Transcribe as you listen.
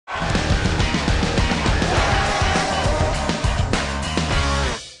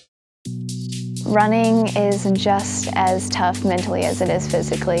Running is just as tough mentally as it is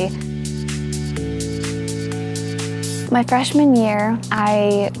physically. My freshman year,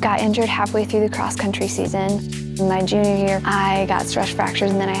 I got injured halfway through the cross-country season. In my junior year, I got stress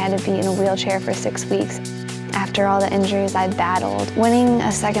fractures and then I had to be in a wheelchair for 6 weeks. After all the injuries I battled, winning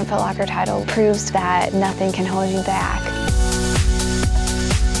a second Foot Locker title proves that nothing can hold you back.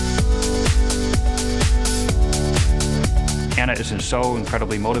 Anna is so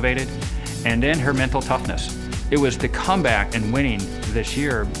incredibly motivated, and then her mental toughness. It was the comeback and winning this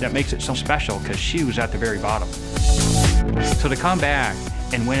year that makes it so special, because she was at the very bottom. So to come back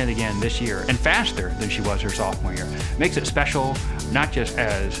and win it again this year, and faster than she was her sophomore year, makes it special not just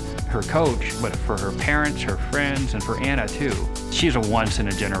as her coach, but for her parents, her friends, and for Anna too. She's a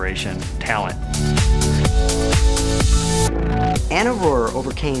once-in-a-generation talent. Anna Rohrer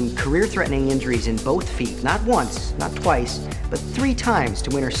overcame career-threatening injuries in both feet, not once, not twice, but 3 times to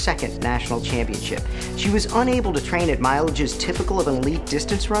win her second national championship. She was unable to train at mileages typical of an elite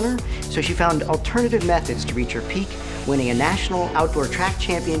distance runner, so she found alternative methods to reach her peak, winning a national outdoor track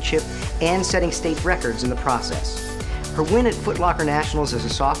championship and setting state records in the process. Her win at Foot Locker Nationals as a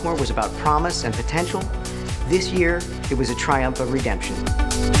sophomore was about promise and potential. This year, it was a triumph of redemption.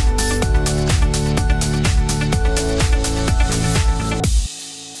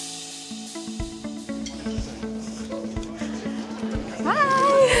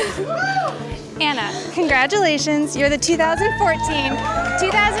 Anna, congratulations. You're the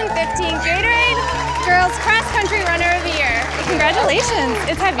 2014-2015 Gatorade Girls Cross Country Runner of the Year. Congratulations.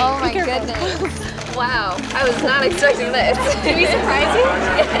 It's heavy. Oh my goodness. Wow. I was not expecting this. Did we surprise you?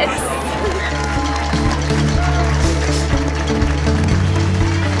 Yes.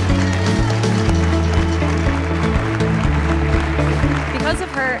 Because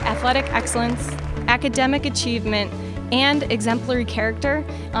of her athletic excellence, academic achievement, and exemplary character,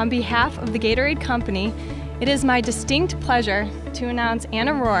 on behalf of the Gatorade Company, it is my distinct pleasure to announce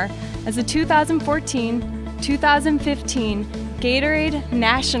Anna Rohrer as the 2014-2015 Gatorade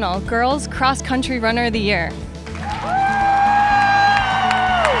National Girls Cross Country Runner of the Year.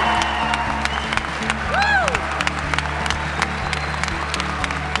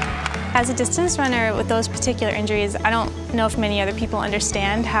 As a distance runner with those particular injuries, I don't know if many other people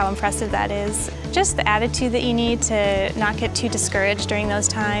understand how impressive that is. Just the attitude that you need to not get too discouraged during those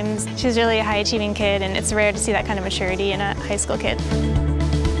times. She's really a high-achieving kid, and it's rare to see that kind of maturity in a high school kid.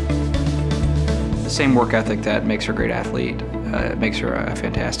 The same work ethic that makes her a great athlete makes her a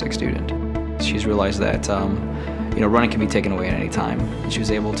fantastic student. She's realized that running can be taken away at any time. She was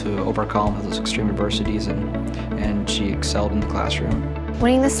able to overcome those extreme adversities, and she excelled in the classroom.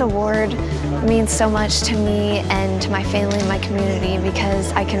 Winning this award means so much to me and to my family and my community,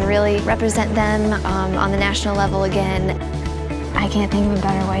 because I can really represent them on the national level again. I can't think of a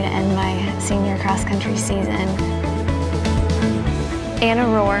better way to end my senior cross-country season. Anna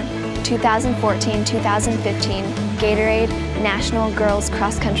Rohrer, 2014-2015 Gatorade National Girls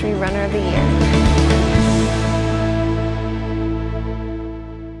Cross Country Runner of the Year.